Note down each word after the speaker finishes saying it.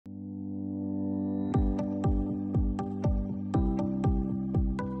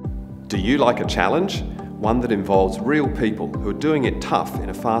Do you like a challenge? One that involves real people who are doing it tough in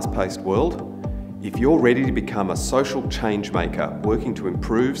a fast-paced world? If you're ready to become a social change maker working to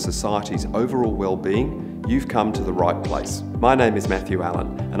improve society's overall well-being, you've come to the right place. My name is Matthew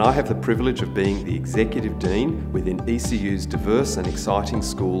Allen, and I have the privilege of being the Executive Dean within ECU's diverse and exciting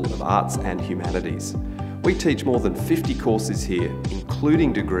School of Arts and Humanities. We teach more than 50 courses here,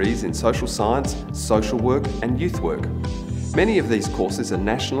 including degrees in social science, social work and youth work. Many of these courses are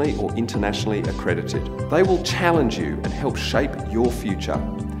nationally or internationally accredited. They will challenge you and help shape your future.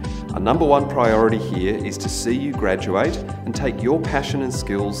 Our number one priority here is to see you graduate and take your passion and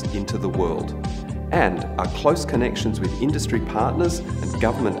skills into the world. And our close connections with industry partners and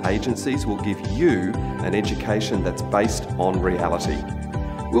government agencies will give you an education that's based on reality.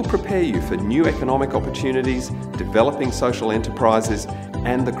 We'll prepare you for new economic opportunities, developing social enterprises,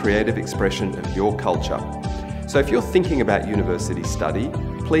 and the creative expression of your culture. So if you're thinking about university study,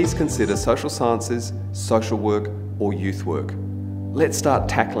 please consider social sciences, social work, or youth work. Let's start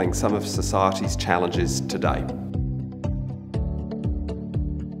tackling some of society's challenges today.